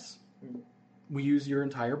like, "Yes, we use your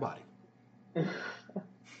entire body."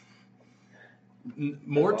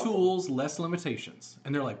 More awesome. tools, less limitations.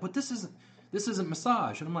 And they're like, "But this isn't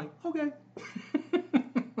massage." And I'm like, "Okay."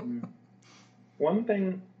 One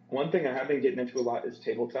thing I have been getting into a lot is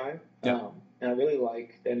table tie. Yeah. And I really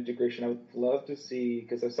like that integration. I would love to see,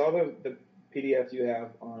 because I saw the PDF you have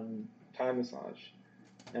on Thai massage,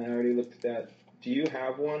 and I already looked at that. Do you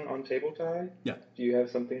have one on table tie? Yeah. Do you have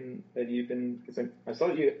something that you've been, because I saw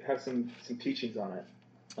that you have some teachings on it.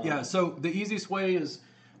 Yeah, so the easiest way is,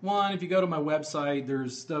 one, if you go to my website,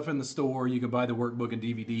 there's stuff in the store. You can buy the workbook and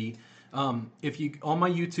DVD. If you on my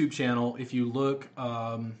YouTube channel, if you look,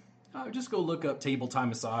 just go look up Table Time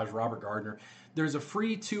Massage, Robert Gardner. There's a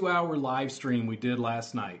free 2-hour live stream we did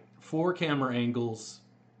last night. 4 camera angles,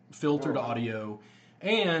 filtered audio,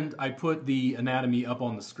 and I put the anatomy up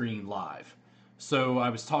on the screen live. So I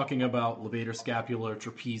was talking about levator scapula,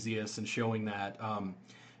 trapezius, and showing that.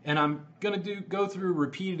 And I'm going to go through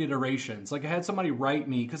repeated iterations. Like I had somebody write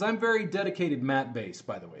me, because I'm very dedicated mat-based,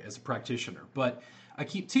 by the way, as a practitioner. But I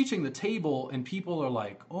keep teaching the table, and people are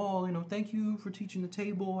like, "Oh, thank you for teaching the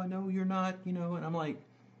table. I know you're not, And I'm like,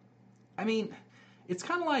 I mean, it's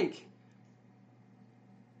kind of like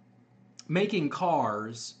making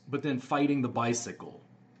cars, but then fighting the bicycle.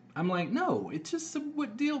 I'm like, no, it's just a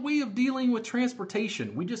way of dealing with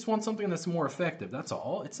transportation. We just want something that's more effective. That's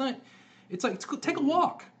all. It's not. It's like, take a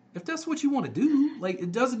walk. If that's what you want to do, like,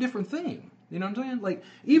 it does a different thing. You know what I'm saying? Like,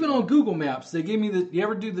 even on Google Maps, they give me you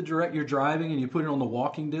ever do you're driving and you put it on the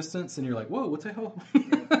walking distance and you're like, whoa, what the hell?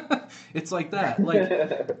 It's like that.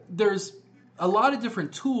 Like, there's a lot of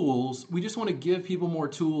different tools. We just want to give people more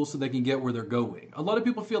tools so they can get where they're going. A lot of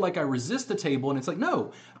people feel like I resist the table, and it's like,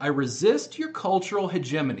 no, I resist your cultural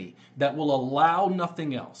hegemony that will allow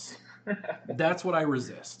nothing else. That's what I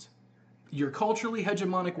resist. Your culturally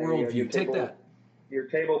hegemonic worldview. Take that. Your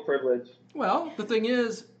table privilege. Well, the thing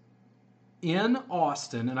is, in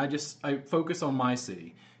Austin, and I focus on my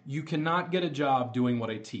city, you cannot get a job doing what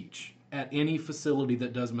I teach at any facility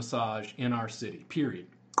that does massage in our city, period.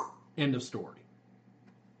 End of story.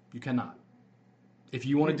 You cannot. If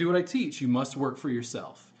you want to do what I teach, you must work for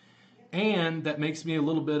yourself. And that makes me a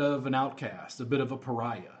little bit of an outcast, a bit of a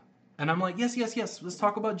pariah. And I'm like, yes. Let's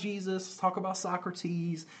talk about Jesus. Let's talk about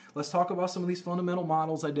Socrates. Let's talk about some of these fundamental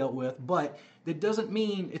models I dealt with. But that doesn't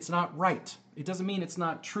mean it's not right. It doesn't mean it's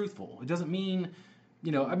not truthful. It doesn't mean,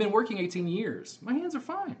 I've been working 18 years. My hands are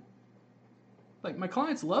fine. Like, my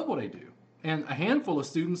clients love what I do. And a handful of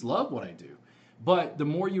students love what I do. But the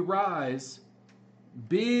more you rise,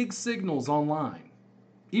 big signals online.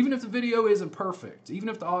 Even if the video isn't perfect, even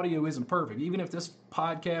if the audio isn't perfect, even if this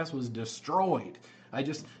podcast was destroyed, I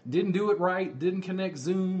just didn't do it right, didn't connect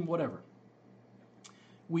Zoom, whatever.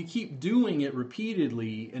 We keep doing it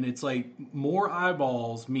repeatedly, and it's like more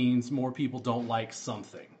eyeballs means more people don't like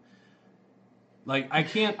something. Like, I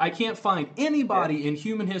can't find anybody in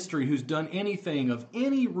human history who's done anything of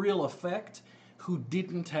any real effect who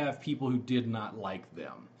didn't have people who did not like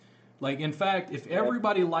them. Like, in fact, if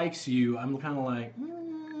everybody likes you, I'm kind of like,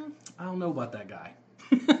 I don't know about that guy.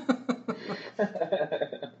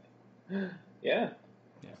 Yeah,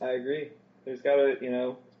 I agree. There's got to,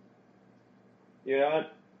 you're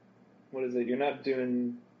not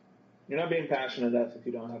being passionate enough if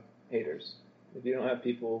you don't have haters. If you don't have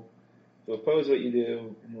people who oppose what you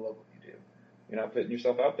do and who love what you do, you're not putting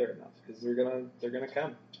yourself out there enough, because they're gonna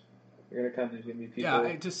come. They're gonna come. There's gonna be people. Yeah,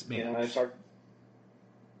 I just man. And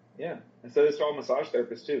so this for all massage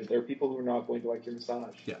therapists too. There are people who are not going to like your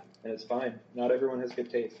massage. Yeah. And it's fine. Not everyone has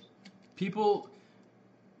good taste. People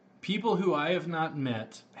who I have not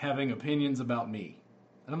met having opinions about me.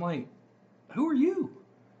 And I'm like, who are you?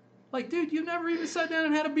 Like, dude, you've never even sat down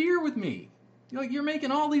and had a beer with me. You're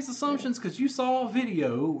making all these assumptions because you saw a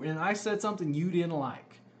video and I said something you didn't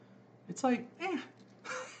like. It's like,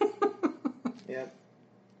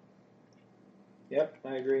 Yep,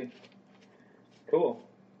 I agree. Cool.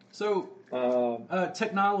 So,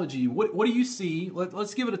 technology, what do you see?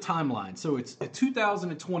 Let's give it a timeline. So it's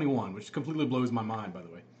 2021, which completely blows my mind, by the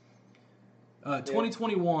way. Yeah.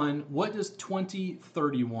 2021, what does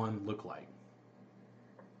 2031 look like?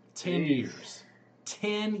 10 Jeez. years.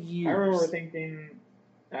 10 I remember years. thinking.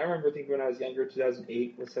 I remember thinking when I was younger,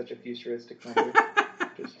 2008 was such a futuristic number.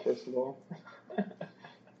 Just first of all,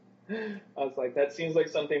 I was like, that seems like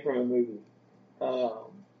something from a movie.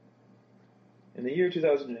 Um, in the year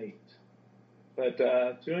 2008, but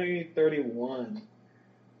 2031.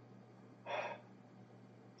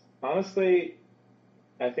 Honestly,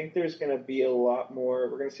 I think there's going to be a lot more.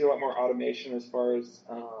 We're going to see a lot more automation as far as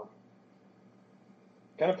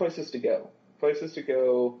kind of places to go. Places to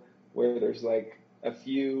go where there's like a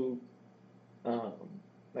few um,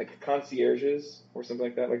 like concierges or something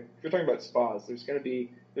like that. Like if you're talking about spas, there's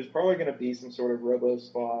probably going to be some sort of robo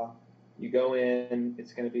spa. You go in,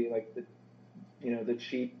 it's going to be like the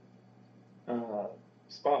cheap uh,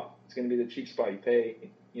 spa. It's going to be the cheap spa. You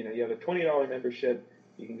pay, you have a $20 membership.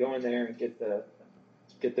 You can go in there and get the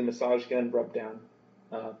massage gun rubbed down,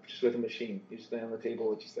 just with a machine. You just lay on the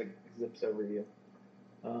table, it just like zips over you.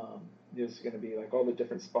 There's going to be like all the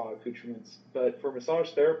different spa accoutrements. But for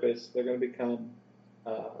massage therapists, they're going to become,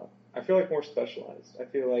 I feel like, more specialized. I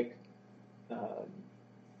feel like the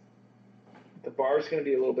bar is going to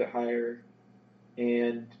be a little bit higher,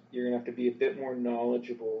 and you're going to have to be a bit more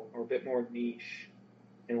knowledgeable or a bit more niche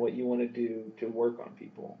in what you want to do to work on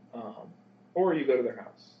people. Or you go to their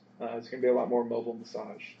house. It's going to be a lot more mobile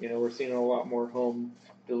massage. We're seeing a lot more home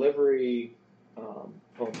delivery, home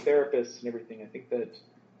therapists, and everything. I think that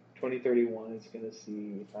 2031 is going to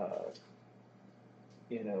see,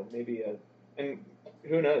 maybe and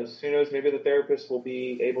who knows? Who knows? Maybe the therapist will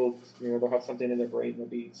be able to, they'll have something in their brain. They'll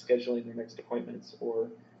be scheduling their next appointments or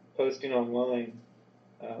posting online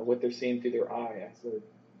what they're seeing through their eye as they're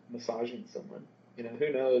massaging someone.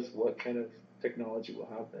 Who knows what kind of technology we'll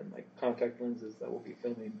have then, like contact lenses that will be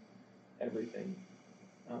filming everything.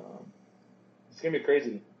 It's going to be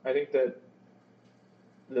crazy. I think that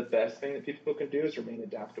the best thing that people can do is remain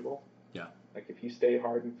adaptable. Yeah. Like if you stay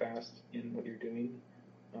hard and fast in what you're doing,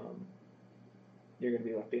 you're going to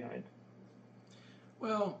be left behind.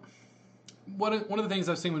 Well, one of the things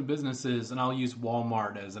I've seen with businesses, and I'll use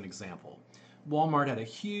Walmart as an example. Walmart had a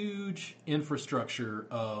huge infrastructure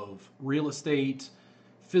of real estate,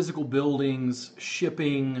 physical buildings,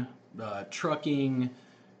 shipping, trucking,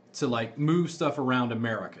 to like move stuff around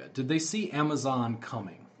America. Did they see Amazon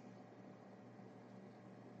coming?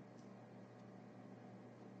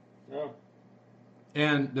 No.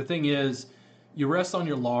 And the thing is, you rest on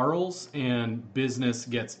your laurels and business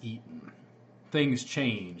gets eaten. Things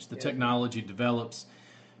change. The technology develops.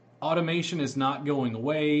 Automation is not going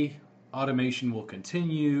away. Automation will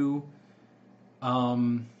continue.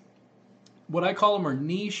 What I call them are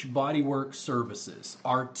niche bodywork services,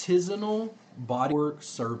 artisanal bodywork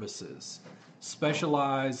services,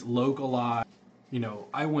 specialized, localized.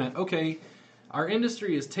 I went, okay, our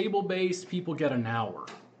industry is table-based, people get an hour.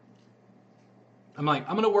 I'm like,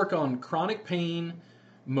 I'm going to work on chronic pain,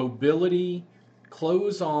 mobility,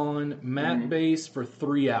 clothes on, mat base for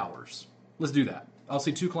 3 hours. Let's do that. I'll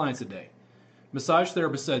see 2 clients a day. Massage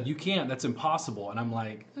therapist said, you can't, that's impossible. And I'm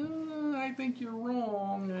like, I think you're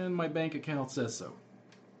wrong, and my bank account says so.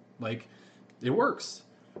 Like, it works.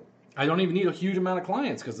 I don't even need a huge amount of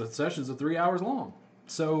clients because the sessions are 3 hours long.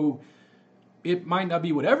 So it might not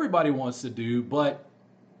be what everybody wants to do, but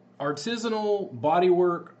artisanal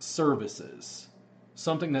bodywork services,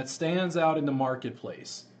 something that stands out in the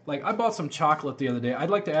marketplace. Like, I bought some chocolate the other day. I'd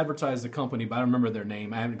like to advertise the company, but I don't remember their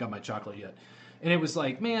name. I haven't got my chocolate yet. And it was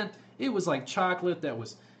like, man, it was like chocolate that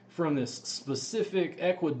was from this specific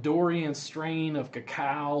Ecuadorian strain of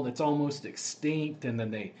cacao that's almost extinct, and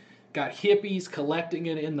then they got hippies collecting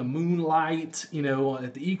it in the moonlight,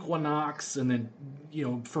 at the equinox, and then,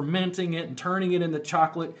 fermenting it and turning it into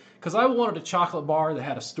chocolate. Because I wanted a chocolate bar that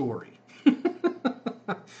had a story.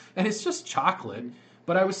 And it's just chocolate.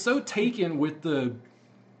 But I was so taken with the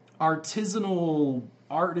artisanal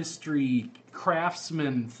artistry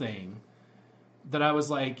craftsman thing that I was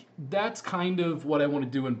like, that's kind of what I want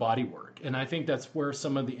to do in bodywork. And I think that's where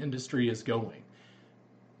some of the industry is going.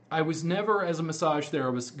 I was never, as a massage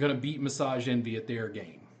therapist, going to beat Massage Envy at their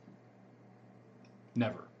game.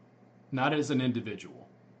 Never. Not as an individual.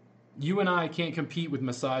 You and I can't compete with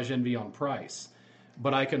Massage Envy on price,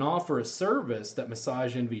 but I can offer a service that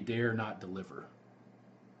Massage Envy dare not deliver.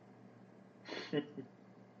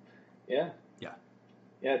 Yeah. Yeah.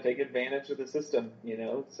 Yeah, take advantage of the system.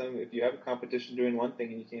 If you have a competition doing one thing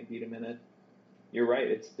and you can't beat them in it, you're right.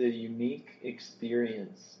 It's the unique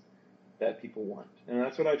experience that people want, and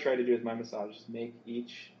that's what I try to do with my massages: make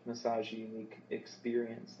each massage a unique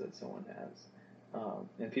experience that someone has,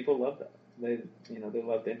 and people love that. They they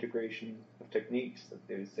love the integration of techniques that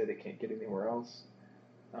they say they can't get anywhere else.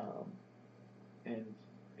 Um, and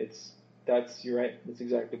you're right. That's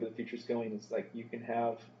exactly where the future's going. It's like you can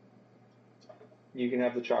have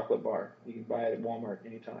the chocolate bar. You can buy it at Walmart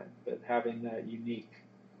anytime. But having that unique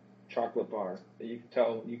chocolate bar that you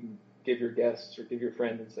can give your guests or give your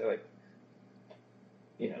friend and say like,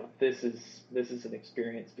 this is an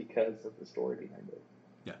experience because of the story behind it.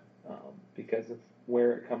 Yeah. Because of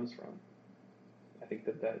where it comes from. I think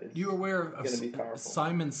that is You aware of going to be powerful.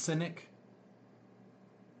 Simon Sinek?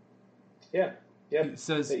 Yeah. Yeah. It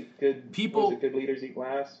says good leaders eat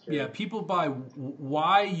last. Yeah, people buy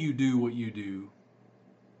why you do what you do,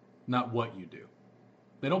 not what you do.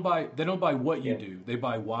 They don't buy what you do. They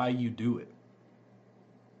buy why you do it.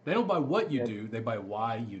 They don't buy what you do. They buy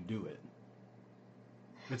why you do it.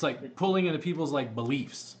 It's like pulling into people's like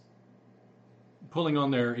beliefs, pulling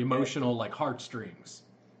on their emotional like heartstrings.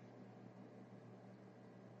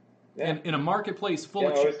 Yeah. And in a marketplace full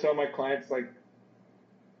of... I always tell my clients, like,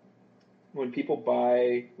 when people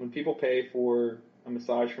pay for a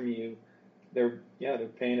massage from you, they're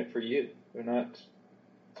paying it for you.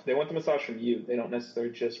 They want the massage from you. They don't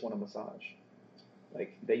necessarily just want a massage.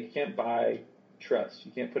 Like, you can't buy trust.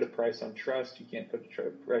 You can't put a price on trust. You can't put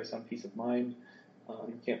a price on peace of mind.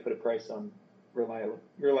 You can't put a price on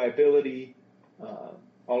reliability.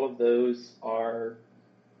 All of those are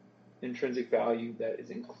intrinsic value that is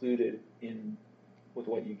included with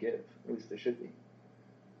what you give. At least they should be.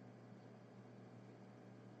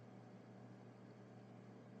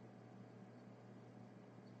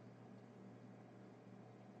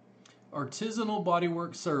 Artisanal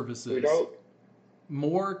bodywork services,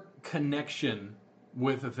 more connection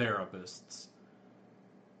with the therapists.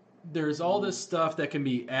 There's all this stuff that can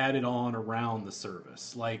be added on around the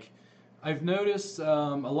service. Like, I've noticed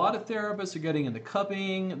a lot of therapists are getting into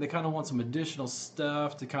cupping. They kind of want some additional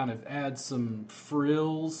stuff to kind of add some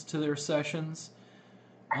frills to their sessions.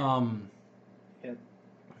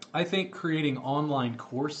 I think creating online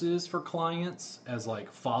courses for clients as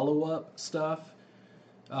like follow-up stuff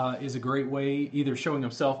is a great way, either showing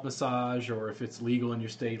them self-massage or if it's legal in your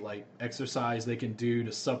state, like exercise they can do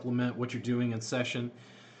to supplement what you're doing in session.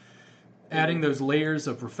 Adding those layers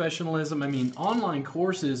of professionalism. I mean, online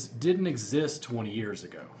courses didn't exist 20 years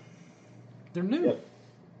ago. They're new. Yep.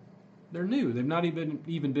 They're new. They've not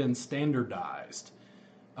even been standardized.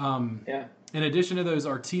 In addition to those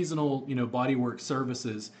artisanal, bodywork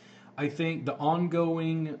services, I think the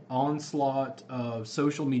ongoing onslaught of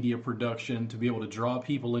social media production to be able to draw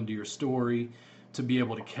people into your story, to be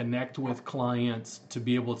able to connect with clients, to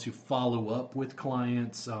be able to follow up with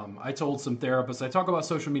clients. I told some therapists, I talk about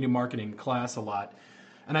social media marketing in class a lot,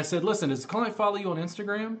 and I said, listen, does the client follow you on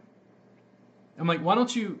Instagram? I'm like, why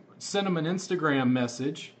don't you send them an Instagram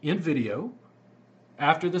message in video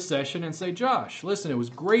after the session and say, Josh, listen, it was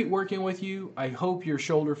great working with you. I hope your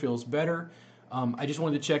shoulder feels better. I just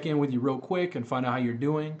wanted to check in with you real quick and find out how you're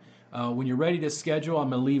doing. When you're ready to schedule, I'm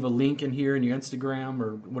going to leave a link in here in your Instagram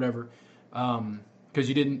or whatever, because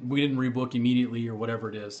we didn't rebook immediately or whatever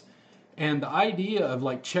it is. And the idea of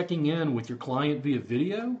like checking in with your client via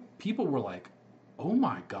video, people were like, oh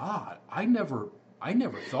my God, I never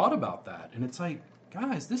thought about that. And it's like,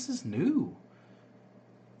 guys, this is new.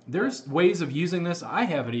 There's ways of using this I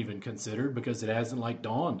haven't even considered because it hasn't like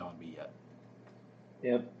dawned on me yet.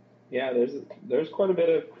 Yep. Yeah, there's quite a bit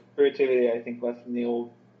of creativity, I think, left in the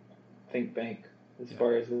old think bank as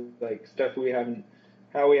far as like stuff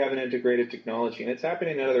how we haven't integrated technology, and it's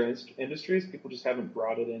happening in other industries. People just haven't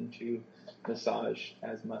brought it into massage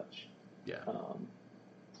as much. Yeah.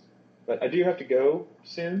 But I do have to go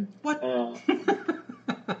soon. What?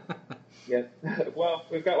 Yeah. Well,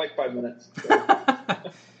 we've got like 5 minutes.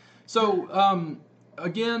 So,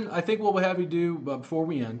 again, I think what we'll have you do before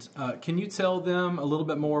we end, can you tell them a little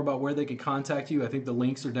bit more about where they can contact you? I think the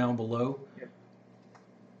links are down below. Yeah.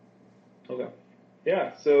 Okay.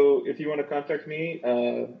 Yeah, so if you want to contact me,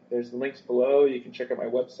 there's the links below. You can check out my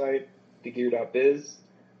website, degear.biz.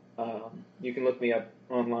 You can look me up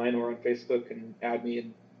online or on Facebook and add me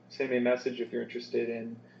and send me a message if you're interested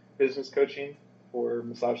in business coaching or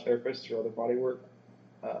massage therapist or other body work.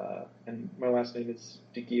 And my last name is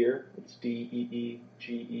DeGear. It's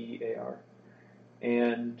Deegear.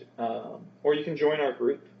 And or you can join our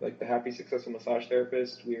group, like the Happy Successful Massage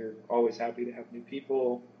Therapist. We're always happy to have new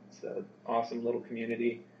people. It's an awesome little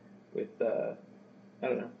community with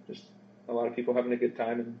just a lot of people having a good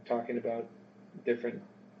time and talking about different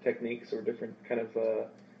techniques or different kind of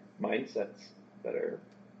mindsets that are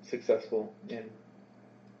successful and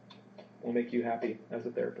will make you happy as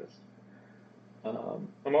a therapist.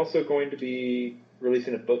 I'm also going to be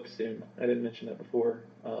releasing a book soon. I didn't mention that before.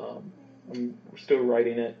 I'm still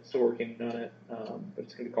writing it, still working on it, but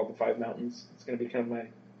it's going to be called The Five Mountains. It's going to become my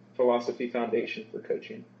philosophy foundation for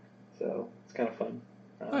coaching. So it's kind of fun.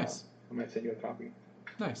 Nice. I might send you a copy.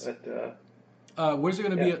 Nice. But, where's it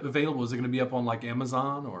going to be available? Is it going to be up on like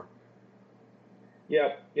Amazon or?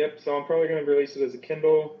 Yep. So I'm probably going to release it as a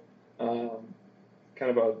Kindle, kind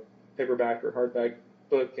of a paperback or hardback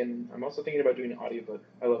book, and I'm also thinking about doing an audiobook.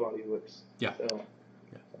 I love audiobooks. Yeah. So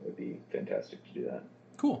that would be fantastic to do that.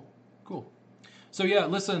 Cool. So yeah,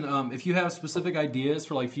 listen, if you have specific ideas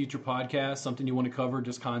for like future podcasts, something you want to cover,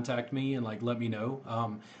 just contact me and like let me know.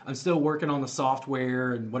 I'm still working on the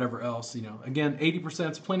software and whatever else, Again,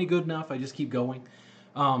 80% is plenty good enough. I just keep going.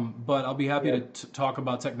 But I'll be happy to talk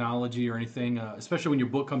about technology or anything, especially when your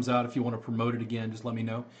book comes out. If you want to promote it again, just let me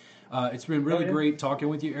know. It's been really great talking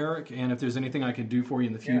with you, Eric. And if there's anything I can do for you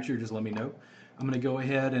in the future, just let me know. I'm going to go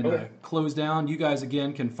ahead and close down. You guys,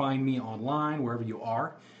 again, can find me online wherever you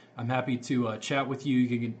are. I'm happy to chat with you.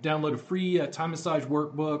 You can download a free time massage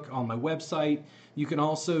workbook on my website. You can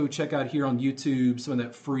also check out here on YouTube some of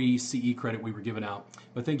that free CE credit we were giving out.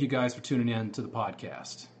 But thank you guys for tuning in to the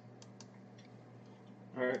podcast.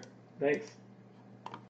 All right. Thanks.